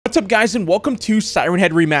What's up, guys, and welcome to Siren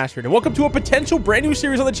Head Remastered, and welcome to a potential brand new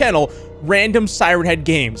series on the channel, Random Siren Head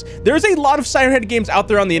Games. There's a lot of Siren Head games out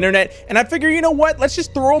there on the internet, and I figure, you know what, let's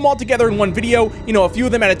just throw them all together in one video, a few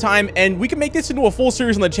of them at a time, and we can make this into a full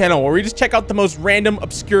series on the channel where we just check out the most random,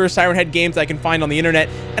 obscure Siren Head games I can find on the internet,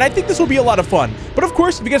 and I think this will be a lot of fun. But of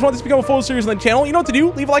course, if you guys want this to become a full series on the channel, you know what to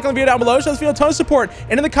do. Leave a like on the video down below, show this video a ton of support,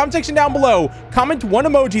 and in the comment section down below, comment one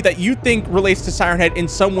emoji that you think relates to Siren Head in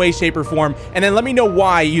some way, shape, or form, and then let me know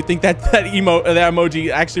why you think that emoji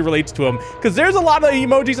actually relates to him, because there's a lot of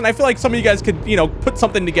emojis and I feel like some of you guys could, put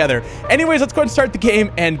something together. Anyways, let's go ahead and start the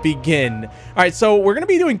game and begin. All right, so we're gonna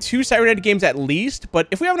be doing 2 Siren Head games at least, but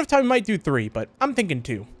if we have enough time we might do 3, but I'm thinking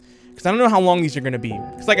 2 because I don't know how long these are gonna be,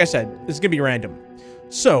 because like I said, this is gonna be random.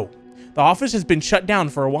 So the office has been shut down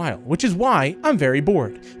for a while, which is why I'm very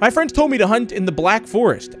bored. My friends told me to hunt in the Black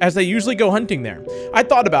Forest, as they usually go hunting there. I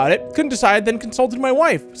thought about it, couldn't decide, then consulted my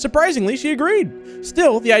wife. Surprisingly, she agreed.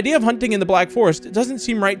 Still, the idea of hunting in the Black Forest doesn't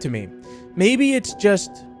seem right to me. Maybe it's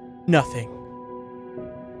just nothing.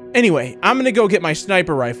 Anyway, I'm gonna go get my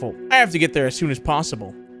sniper rifle. I have to get there as soon as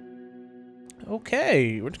possible.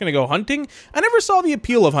 Okay, we're just gonna go hunting. I never saw the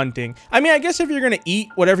appeal of hunting. I mean, I guess if you're gonna eat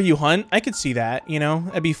whatever you hunt, I could see that,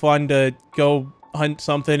 It'd be fun to go hunt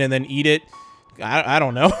something and then eat it. I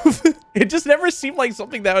don't know. It just never seemed like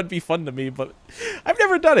something that would be fun to me, but I've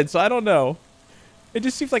never done it, so I don't know. It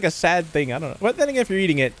just seems like a sad thing. I don't know. But then again, if you're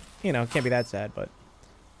eating it, it can't be that sad, but...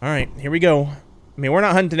 Alright, here we go. I mean, we're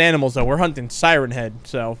not hunting animals, though. We're hunting Siren Head,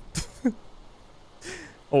 so...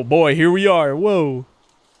 Oh, boy, here we are. Whoa.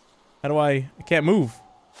 How do I can't move.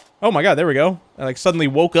 Oh, my God, there we go. I, suddenly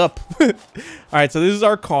woke up. Alright, so this is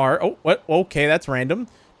our car. Oh, what? Okay, that's random.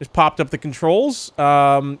 Just popped up the controls.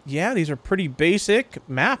 Yeah, these are pretty basic.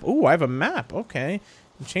 Map. Ooh, I have a map. Okay.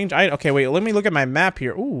 Change... Okay, wait, let me look at my map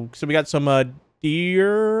here. Ooh, so we got some,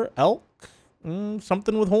 deer, elk,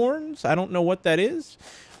 something with horns. I don't know what that is.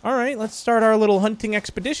 All right, let's start our little hunting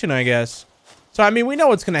expedition, I guess. So, I mean, we know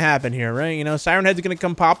what's going to happen here, right? Siren Head's going to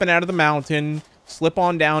come popping out of the mountain, slip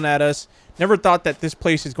on down at us. Never thought that this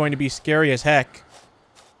place is going to be scary as heck.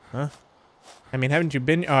 Huh? I mean, haven't you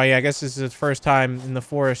been... Oh, yeah, I guess this is his first time in the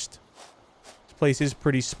forest. This place is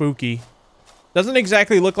pretty spooky. Doesn't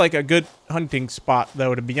exactly look like a good hunting spot,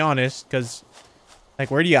 though, to be honest, because,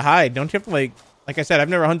 where do you hide? Don't you have to, like I said, I've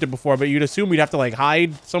never hunted before, but you'd assume we'd have to,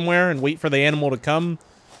 hide somewhere and wait for the animal to come.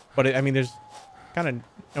 But, I mean, there's kind of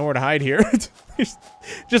nowhere to hide here. There's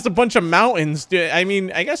just a bunch of mountains. I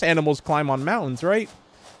mean, I guess animals climb on mountains, right?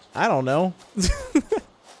 I don't know.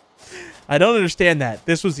 I don't understand that.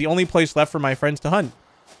 This was the only place left for my friends to hunt.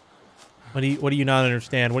 What do you not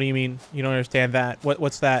understand? What do you mean you don't understand that?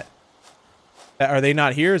 What's that? Are they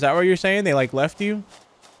not here? Is that what you're saying? They, left you?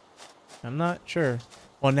 I'm not sure.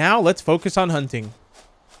 Well, now let's focus on hunting.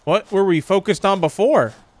 What were we focused on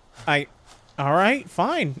before? All right,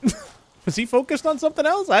 fine. Was he focused on something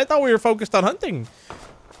else? I thought we were focused on hunting.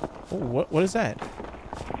 Oh, what is that?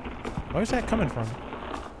 Where's that coming from?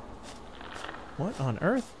 What on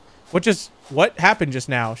earth? What happened just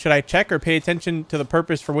now? Should I check or pay attention to the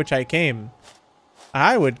purpose for which I came?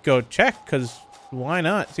 I would go check, because why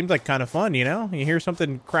not? Seems like kind of fun, You hear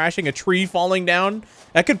something crashing, a tree falling down.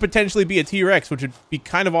 That could potentially be a T-Rex, which would be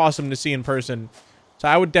kind of awesome to see in person. So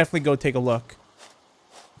I would definitely go take a look.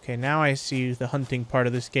 Okay, now I see the hunting part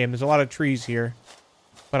of this game. There's a lot of trees here.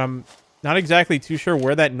 But I'm not exactly too sure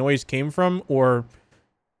where that noise came from or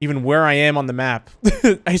even where I am on the map.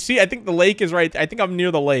 I think the lake is right. I think I'm near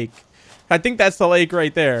the lake. I think that's the lake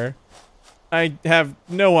right there. I have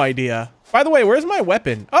no idea. By the way, where's my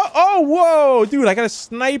weapon? Oh, whoa, dude, I got a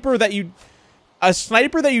sniper that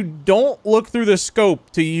you don't look through the scope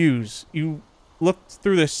to use. You look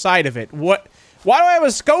through the side of it. What? Why do I have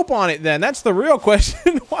a scope on it then? That's the real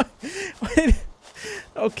question. Why?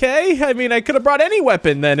 Okay, I mean, I could have brought any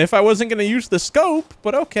weapon then if I wasn't going to use the scope,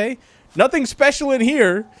 but okay. Nothing special in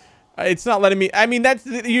here. It's not letting me... I mean,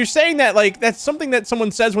 you're saying that, that's something that someone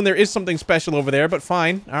says when there is something special over there, but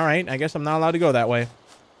fine. All right, I guess I'm not allowed to go that way.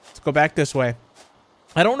 Let's go back this way.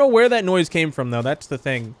 I don't know where that noise came from, though. That's the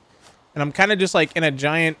thing. And I'm kind of just, in a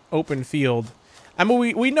giant open field. I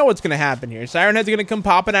mean, we know what's going to happen here. Siren Head's going to come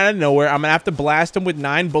popping out of nowhere. I'm going to have to blast him with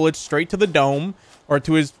 9 bullets straight to the dome or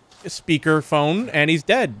to his speaker phone, and he's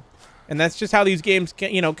dead. And that's just how these games,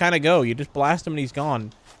 kind of go. You just blast him and he's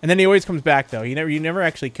gone. And then he always comes back, though. You never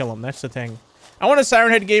actually kill him. That's the thing. I want a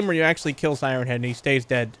Siren Head game where you actually kill Siren Head and he stays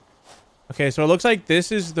dead. Okay, so it looks like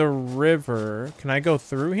this is the river. Can I go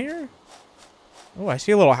through here? Oh, I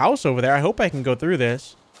see a little house over there. I hope I can go through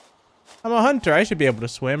this. I'm a hunter. I should be able to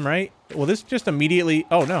swim, right? Well, this just immediately...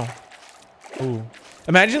 Oh, no. Ooh.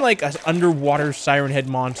 Imagine, an underwater Siren Head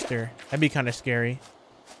monster. That'd be kind of scary.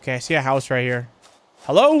 Okay, I see a house right here.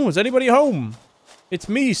 Hello? Is anybody home? It's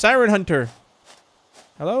me, Siren Hunter.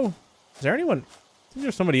 Hello? Is there anyone? I think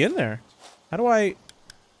there's somebody in there. How do I...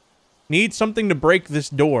 Need something to break this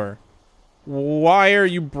door. Why are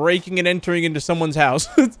you breaking and entering into someone's house?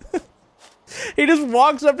 He just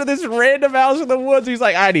walks up to this random house in the woods. He's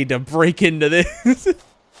like, I need to break into this.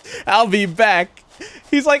 I'll be back.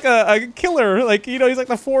 He's like a killer. Like, you know, he's like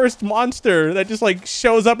the forest monster that just like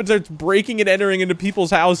shows up and starts breaking and entering into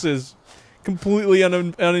people's houses. Completely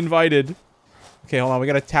uninvited. Okay, hold on. We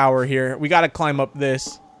got a tower here. We got to climb up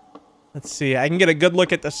this. Let's see. I can get a good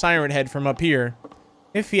look at the Siren Head from up here.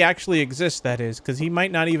 If he actually exists, that is. Because he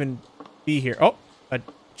might not even be here. Oh, a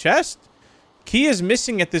chest? Key is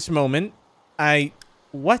missing at this moment.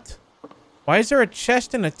 What? Why is there a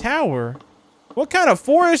chest in a tower? What kind of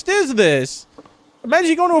forest is this? Imagine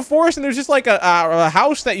you go into a forest and there's just like a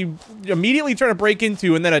house that you immediately try to break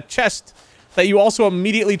into and then a chest that you also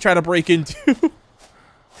immediately try to break into.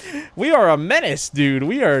 We are a menace, dude.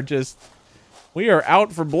 We are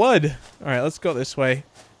out for blood. All right, let's go this way.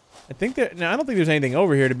 I think that, no, I don't think there's anything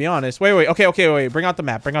over here, to be honest. Wait. Okay, wait. Bring out the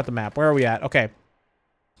map. Where are we at? Okay.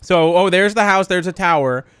 So, oh, there's the house. There's a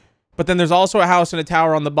tower. But then there's also a house and a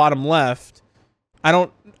tower on the bottom left. I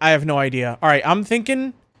have no idea. All right, I'm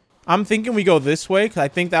thinking we go this way because I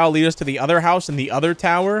think that'll lead us to the other house and the other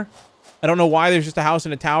tower. I don't know why there's just a house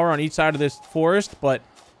and a tower on each side of this forest, but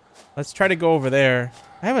let's try to go over there.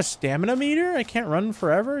 I have a stamina meter? I can't run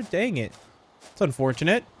forever? Dang it. It's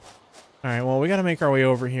unfortunate. All right, well, we got to make our way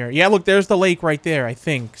over here. Yeah, look, there's the lake right there, I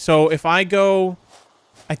think. So if I go...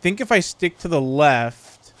 I think if I stick to the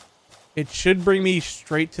left... It should bring me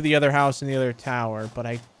straight to the other house and the other tower, but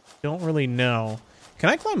I don't really know. Can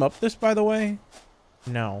I climb up this, by the way?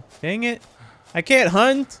 No. Dang it. I can't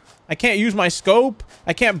hunt. I can't use my scope.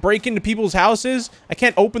 I can't break into people's houses. I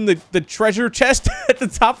can't open the treasure chest at the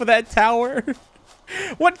top of that tower.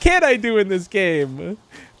 What can I do in this game?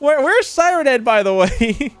 Where's Siren Head, by the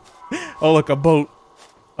way? Oh, look, a boat.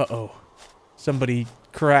 Uh-oh. Somebody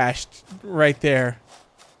crashed right there.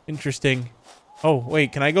 Interesting. Oh,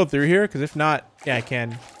 wait, can I go through here? Because if not, yeah, I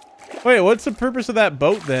can. Wait, what's the purpose of that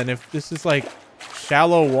boat then? If this is like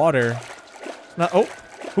shallow water. Not, oh,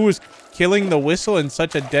 who is killing the whistle in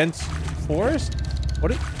such a dense forest?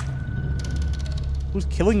 Who's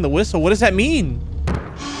killing the whistle? What does that mean?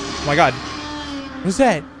 Oh my god. What is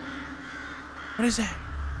that? What is that?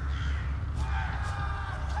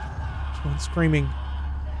 Someone's screaming.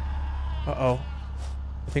 Uh-oh.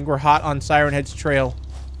 I think we're hot on Siren Head's trail.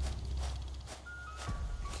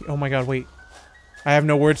 Oh my god, wait. I have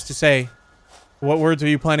no words to say. What words are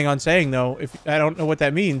you planning on saying, though? If I don't know what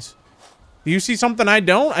that means. Do you see something I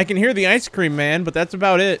don't? I can hear the ice cream man, but that's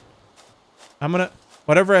about it.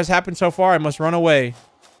 Whatever has happened so far, I must run away.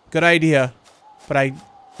 Good idea. But I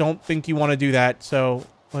don't think you want to do that, so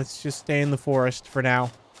let's just stay in the forest for now.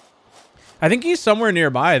 I think he's somewhere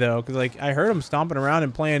nearby, though, because, like, I heard him stomping around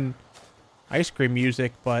and playing ice cream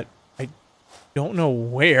music, but I don't know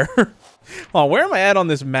where. Oh, where am I at on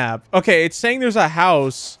this map? Okay, it's saying there's a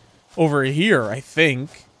house over here, I think.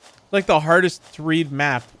 Like the hardest to read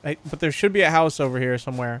map. But there should be a house over here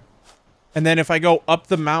somewhere. And then if I go up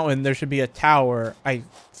the mountain, there should be a tower. I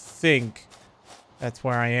think that's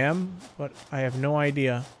where I am, but I have no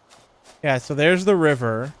idea. Yeah, so there's the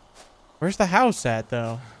river. Where's the house at,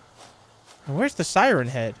 though? And where's the Siren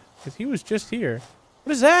Head? Because he was just here.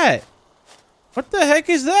 What is that? What the heck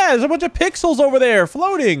is that? There's a bunch of pixels over there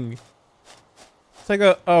floating. It's like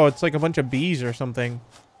it's like a bunch of bees or something.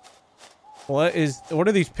 What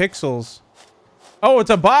are these pixels? Oh, it's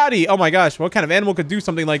a body. Oh my gosh. What kind of animal could do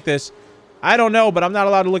something like this? I don't know, but I'm not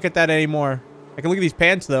allowed to look at that anymore. I can look at these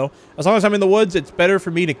pants though. As long as I'm in the woods, it's better for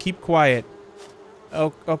me to keep quiet.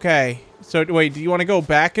 Oh, okay. So wait, do you want to go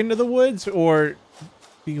back into the woods or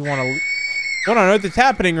do you want to... I don't know what's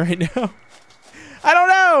happening right now. I don't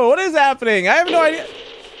know. What is happening? I have no idea.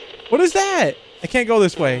 What is that? I can't go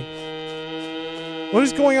this way. What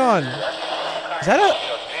is going on? Is that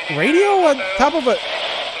a radio on top of a...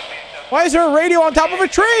 Why is there a radio on top of a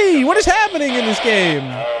tree? What is happening in this game?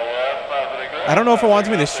 I don't know if it wants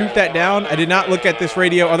me to shoot that down. I did not look at this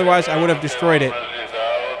radio. Otherwise, I would have destroyed it.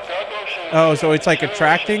 Oh, so it's like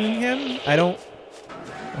attracting him? I don't...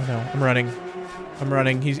 Oh no, I'm running. I'm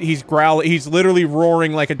running. He's growling. He's literally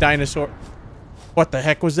roaring like a dinosaur. What the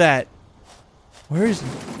heck was that? Where is he?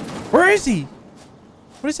 Where is he?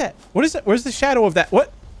 What is that? What is that? Where's the shadow of that?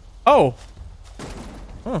 What? Oh.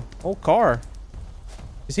 Huh. Old car.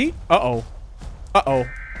 Is he? Uh-oh. Uh-oh.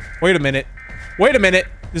 Wait a minute. Wait a minute.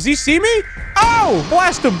 Does he see me? Oh!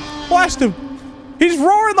 Blast him! Blast him! He's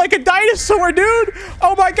roaring like a dinosaur, dude!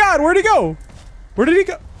 Oh my god, where'd he go? Where did he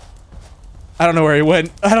go? I don't know where he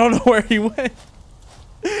went. I don't know where he went.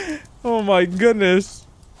 Oh my goodness.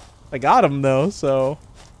 I got him though, so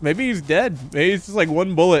maybe he's dead. Maybe it's just like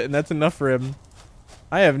one bullet and that's enough for him.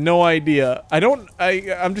 I have no idea.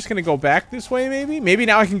 I'm just gonna go back this way maybe? Maybe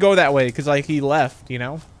now I can go that way because like he left, you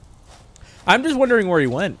know? I'm just wondering where he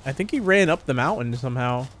went. I think he ran up the mountain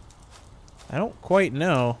somehow. I don't quite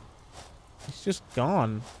know. He's just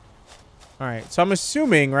gone. Alright, so I'm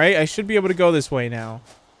assuming, right? I should be able to go this way now.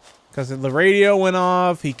 Because the radio went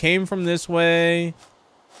off. He came from this way.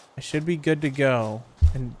 I should be good to go.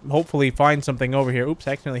 And hopefully find something over here. Oops,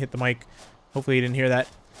 I accidentally hit the mic. Hopefully you didn't hear that.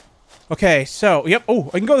 Okay, so, yep. Oh,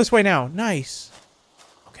 I can go this way now. Nice.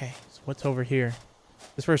 Okay, so what's over here?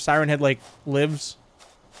 This is where Siren Head, like, lives.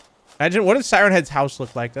 Imagine, what does Siren Head's house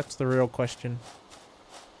look like? That's the real question.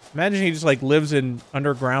 Imagine he just, like, lives in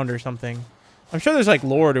underground or something. I'm sure there's, like,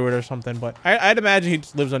 lore to it or something, but I'd imagine he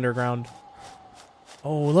just lives underground.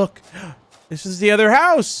 Oh, look. This is the other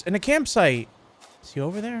house and a campsite. Is he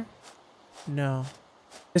over there? No.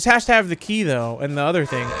 This has to have the key, though, and the other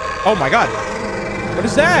thing. Oh, my God. What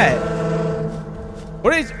is that?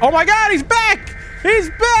 What is... Oh, my God, he's back! He's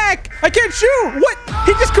back! I can't shoot! What?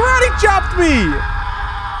 He just karate chopped me!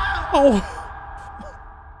 Oh.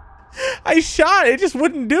 I shot. It just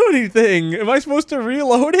wouldn't do anything. Am I supposed to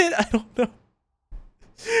reload it? I don't know.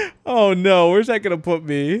 Oh, no. Where's that going to put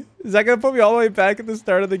me? Is that going to put me all the way back at the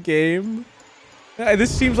start of the game?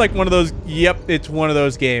 This seems like one of those... Yep, it's one of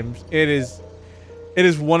those games. It is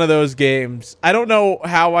one of those games. I don't know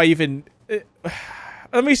how I even...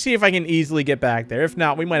 Let me see if I can easily get back there. If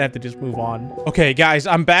not, we might have to just move on. Okay, guys,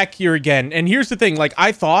 I'm back here again. And here's the thing. Like,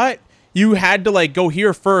 I thought you had to, like, go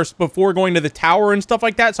here first before going to the tower and stuff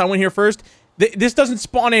like that. So I went here first. This doesn't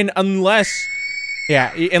spawn in unless...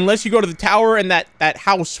 Yeah, unless you go to the tower and that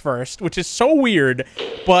house first, which is so weird.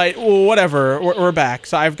 But whatever, we're back.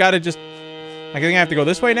 So I've got to just... I think I have to go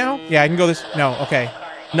this way now? Yeah, I can go this... No, okay.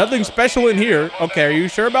 Nothing special in here. Okay, are you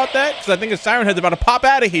sure about that? Because I think a Siren Head's about to pop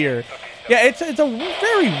out of here. Yeah, it's a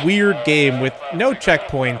very weird game with no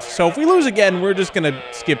checkpoints. So if we lose again, we're just going to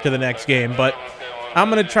skip to the next game. But I'm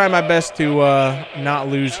going to try my best to not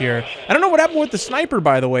lose here. I don't know what happened with the sniper,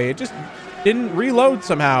 by the way. It just didn't reload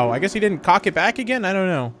somehow. I guess he didn't cock it back again? I don't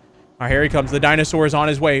know. All right, here he comes. The dinosaur is on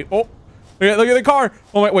his way. Oh, look at the car.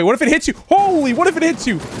 Oh, wait, what if it hits you? Holy, what if it hits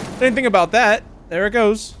you? I didn't think about that. There it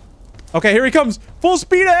goes. Okay, here he comes. Full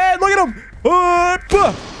speed ahead. Look at him.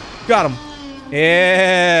 Got him.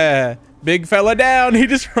 Yeah. Big fella down. He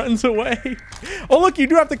just runs away. Oh, look, you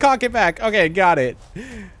do have to cock it back. Okay, got it.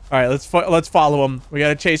 All right, let's follow him. We got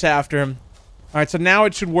to chase after him. All right, so now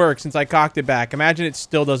it should work since I cocked it back. Imagine it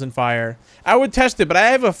still doesn't fire. I would test it, but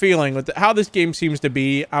I have a feeling with how this game seems to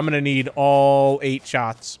be, I'm going to need all 8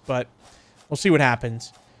 shots, but we'll see what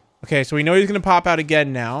happens. Okay, so we know he's going to pop out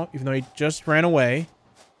again now, even though he just ran away.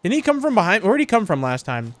 Didn't he come from behind? Where did he come from last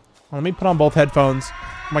time? Well, let me put on both headphones.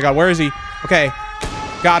 Oh my God, where is he? Okay,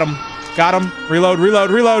 got him. Got him. Reload, reload,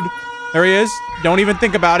 reload. There he is. Don't even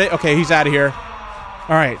think about it. Okay, he's out of here.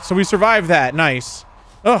 All right, so we survived that. Nice.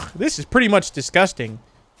 Ugh, this is pretty much disgusting.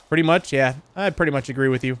 Pretty much, yeah. I pretty much agree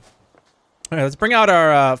with you. All right, let's bring out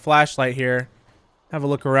our flashlight here. Have a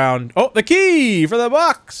look around. Oh, the key for the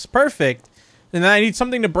box. Perfect. And then I need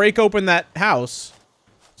something to break open that house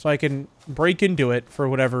so I can break into it for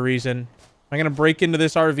whatever reason. Am I going to break into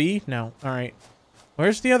this RV? No. All right.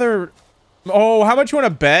 Where's the other... Oh, how much you want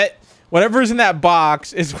to bet? Whatever's in that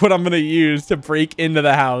box is what I'm going to use to break into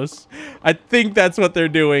the house. I think that's what they're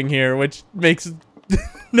doing here, which makes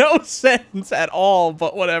no sense at all,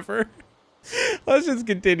 but whatever. Let's just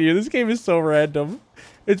continue. This game is so random.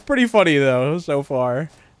 It's pretty funny, though, so far.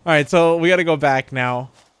 All right, so we got to go back now.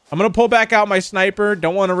 I'm going to pull back out my sniper.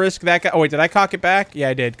 Don't want to risk that guy. Oh, wait, did I cock it back? Yeah,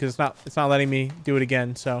 I did, because it's not letting me do it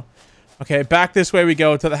again, so. Okay, back this way we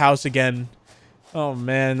go to the house again. Oh,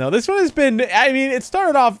 man, no. This one has been, I mean, it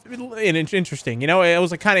started off interesting. You know, it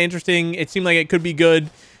was kind of interesting. It seemed like it could be good.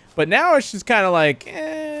 But now it's just kind of like,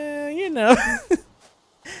 you know.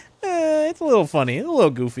 It's a little funny. A little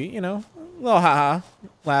goofy, you know. A little haha.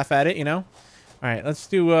 Laugh at it, you know. All right, let's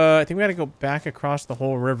do, I think we got to go back across the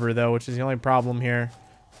whole river, though, which is the only problem here.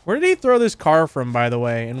 Where did he throw this car from, by the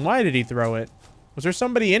way? And why did he throw it? Was there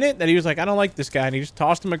somebody in it that he was like, I don't like this guy, and he just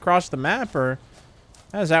tossed him across the map, or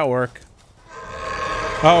how does that work?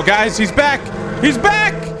 Oh, guys, he's back. He's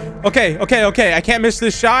back. Okay, okay, okay. I can't miss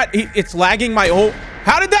this shot. It's lagging my whole...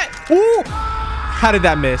 How did that... Ooh! How did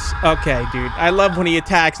that miss? Okay, dude. I love when he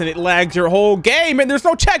attacks and it lags your whole game and there's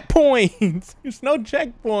no checkpoints. There's no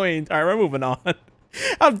checkpoints. All right, we're moving on.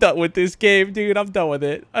 I'm done with this game, dude. I'm done with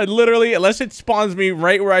it. I literally, unless it spawns me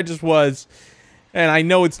right where I just was, And I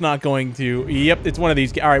know it's not going to. Yep, it's one of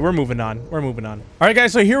these. All right, we're moving on. We're moving on. All right,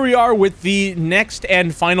 guys, so here we are with the next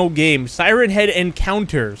and final game, Siren Head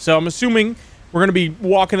Encounter. So I'm assuming we're going to be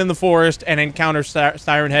walking in the forest and encounter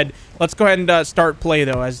Siren Head. Let's go ahead and start play,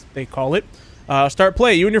 though, as they call it. Start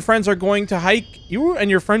play. You and your friends are going to hike. You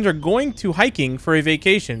and your friends are going to hiking for a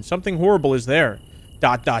vacation. Something horrible is there. ...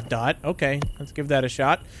 Okay, let's give that a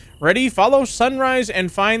shot. Ready? Follow sunrise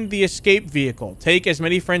and find the escape vehicle. Take as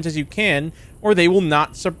many friends as you can, or they will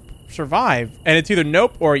not survive. And it's either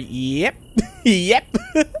nope or yep. Yep.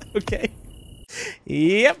 Okay.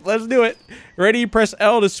 Yep, let's do it. Ready? Press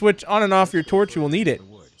L to switch on and off your torch. You will need it.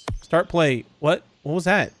 Start play. What? What was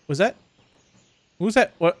that? Was that? Who was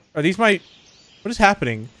that? What? Are these my... What is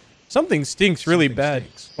happening? Something stinks really bad.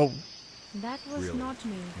 Oh. That was not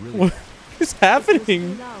me. What is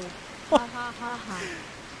happening?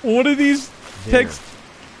 What are these texts?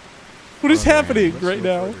 What is happening right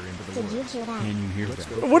now?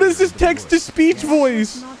 What is this text-to-speech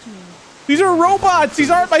voice? These are robots. These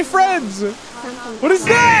aren't my friends. What is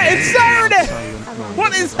that? It's Siren Head.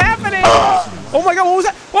 What is happening? Oh my god, what was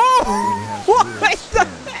that? Oh! What the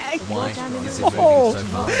heck? Oh,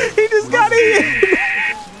 he just got eaten.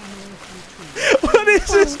 What is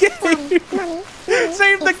this game?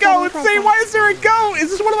 Save the goat! Save! Why is there a goat? Is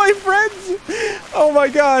this one of my friends? Oh my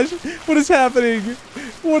gosh! What is happening?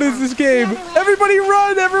 What is this game? Everybody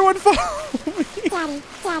run! Everyone follow me! Daddy,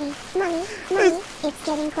 mommy, it's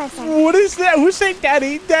getting closer. What is that? Who's saying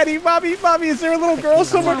daddy? Daddy, mommy, mommy? Is there a little girl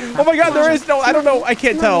somewhere? Oh my god, there is no. I don't know. I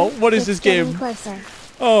can't tell. What is this game?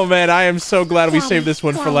 Oh man, I am so glad we saved this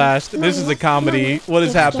one for last. This is a comedy. What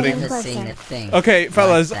is happening? Okay,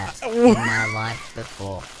 fellas. In my life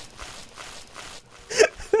before.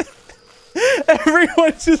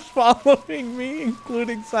 Everyone's just following me,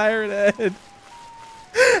 including Siren Head.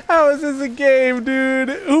 How is this a game, dude?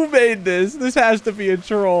 Who made this? This has to be a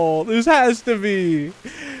troll. This has to be.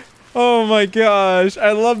 Oh my gosh.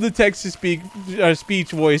 I love the text-to-speech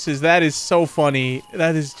speech voices. That is so funny.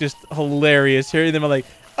 That is just hilarious. Hearing them like,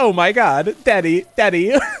 oh my god, daddy,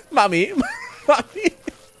 daddy, mommy, mommy.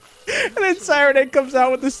 And then Siren Head comes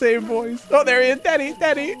out with the same voice. Oh, there he is. Daddy,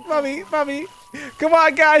 daddy, mommy, mommy. Come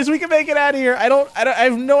on, guys. We can make it out of here. I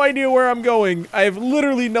have no idea where I'm going. I have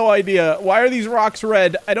literally no idea. Why are these rocks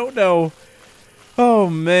red? I don't know. Oh,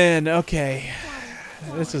 man. Okay.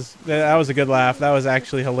 That was a good laugh. That was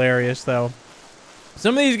actually hilarious, though.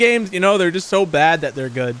 Some of these games, you know, they're just so bad that they're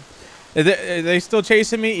good. Are they still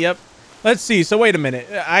chasing me? Yep. Let's see. So, wait a minute.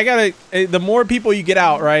 The more people you get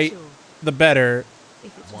out, right, the better.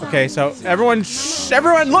 Okay, so everyone,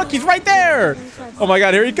 look, he's right there. Oh my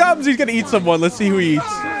god, here he comes. He's gonna eat someone. Let's see who he eats.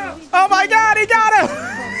 Oh my god, he got him.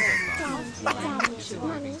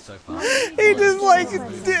 He just like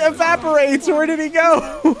evaporates. Where did he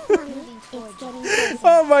go?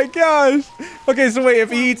 Oh my gosh. Okay, so wait, if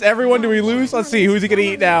he eats everyone, do we lose? Let's see, who's he gonna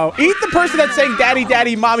eat now? Eat the person that's saying daddy,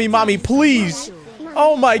 daddy, mommy, mommy, please.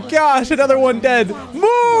 Oh my gosh, another one dead.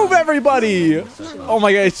 Move, everybody. Oh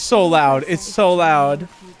my god, it's so loud. It's so loud.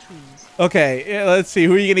 Okay, let's see.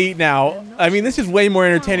 Who are you going to eat now? I mean, this is way more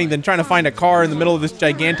entertaining than trying to find a car in the middle of this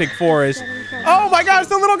gigantic forest. Oh my gosh,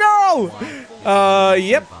 the little girl.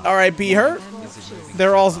 Yep. R.I.P. her.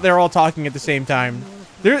 They're all talking at the same time.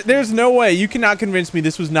 There's no way. You cannot convince me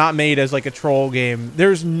this was not made as like a troll game.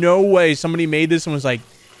 There's no way somebody made this and was like,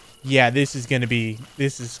 yeah, this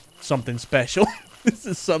is something special. This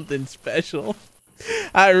is something special.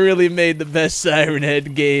 I really made the best Siren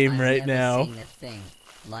Head game right now.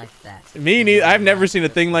 Like that. Me neither. I've never seen a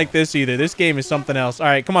thing like this either. This game is something else. All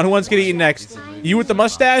right, come on. Who wants to get eaten next? You with the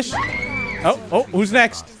mustache? Oh, who's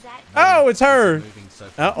next? Oh, it's her.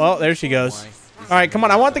 Oh, well, there she goes. All right, come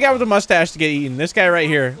on. I want the guy with the mustache to get eaten. This guy right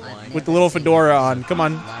here with the little fedora on. Come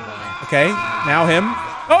on. Okay, now him.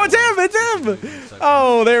 Oh, it's him. It's him.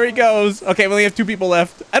 Oh, there he goes. Okay, we only have 2 people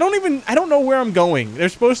left. I don't know where I'm going.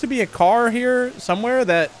 There's supposed to be a car here somewhere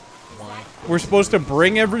that we're supposed to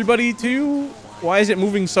bring everybody to. Why is it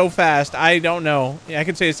moving so fast? I don't know. Yeah, I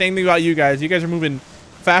could say the same thing about you guys. You guys are moving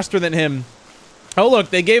faster than him. Oh, look,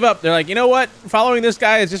 they gave up. They're like, you know what? Following this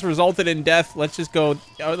guy has just resulted in death. Let's just go.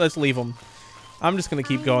 Let's leave him. I'm just going to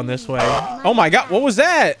keep going this way. Oh, my God. What was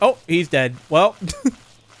that? Oh, he's dead. Well,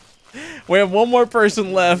 we have one more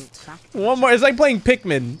person left. One more. It's like playing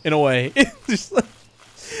Pikmin in a way. Just like,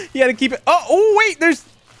 you got to keep it. Oh, wait.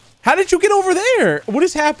 How did you get over there? What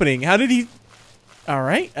is happening? How did he... All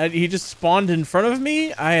right, he just spawned in front of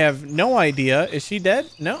me. I have no idea. Is she dead?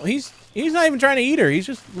 No, he's not even trying to eat her. He's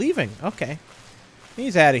just leaving. Okay,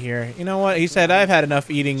 he's out of here. You know what? He said, I've had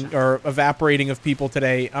enough eating or evaporating of people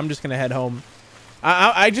today. I'm just gonna head home.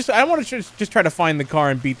 I want to just try to find the car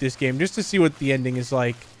and beat this game just to see what the ending is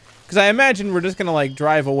like. Because I imagine we're just going to, like,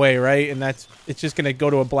 drive away, right? And it's just going to go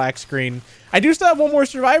to a black screen. I do still have one more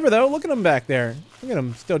survivor, though. Look at him back there. Look at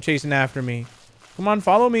him still chasing after me. Come on,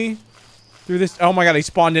 follow me through this. Oh, my God. He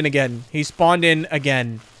spawned in again. He spawned in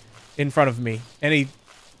again in front of me. And he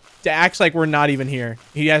acts like we're not even here.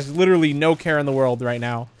 He has literally no care in the world right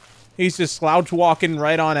now. He's just slouch walking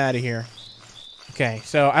right on out of here. Okay,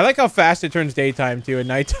 so I like how fast it turns daytime, too, at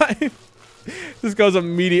nighttime. This goes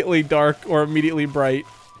immediately dark or immediately bright.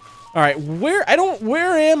 All right, where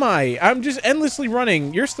am I? I'm just endlessly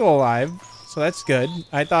running. You're still alive, so that's good.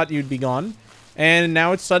 I thought you'd be gone. And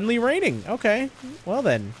now it's suddenly raining. Okay, well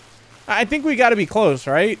then. I think we got to be close,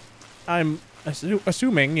 right? I'm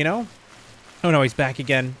assuming, you know? Oh, no, he's back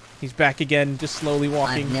again. He's back again, just slowly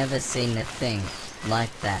walking. I've never seen a thing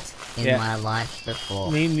like that in my life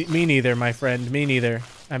before. Me neither, my friend. Me neither.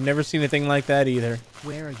 I've never seen a thing like that either.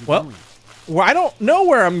 Where are you going? Well, I don't know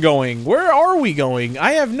where I'm going. Where are we going?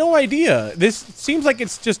 I have no idea. This seems like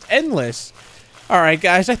it's just endless. All right,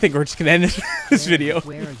 guys, I think we're just going to end this video.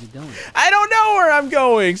 Where are you going? I don't know where I'm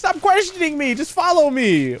going. Stop questioning me. Just follow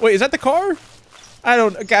me. Wait, is that the car? I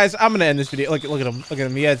don't... Guys, I'm going to end this video. Look at him. Look at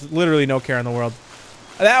him. He has literally no care in the world.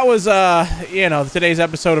 That was, you know, today's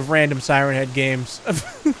episode of Random Siren Head Games.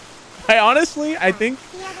 I think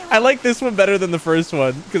I like this one better than the first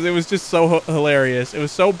one because it was just so hilarious. It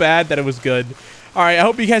was so bad that it was good. All right, I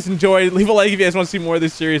hope you guys enjoyed. Leave a like if you guys want to see more of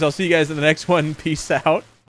this series. I'll see you guys in the next one. Peace out.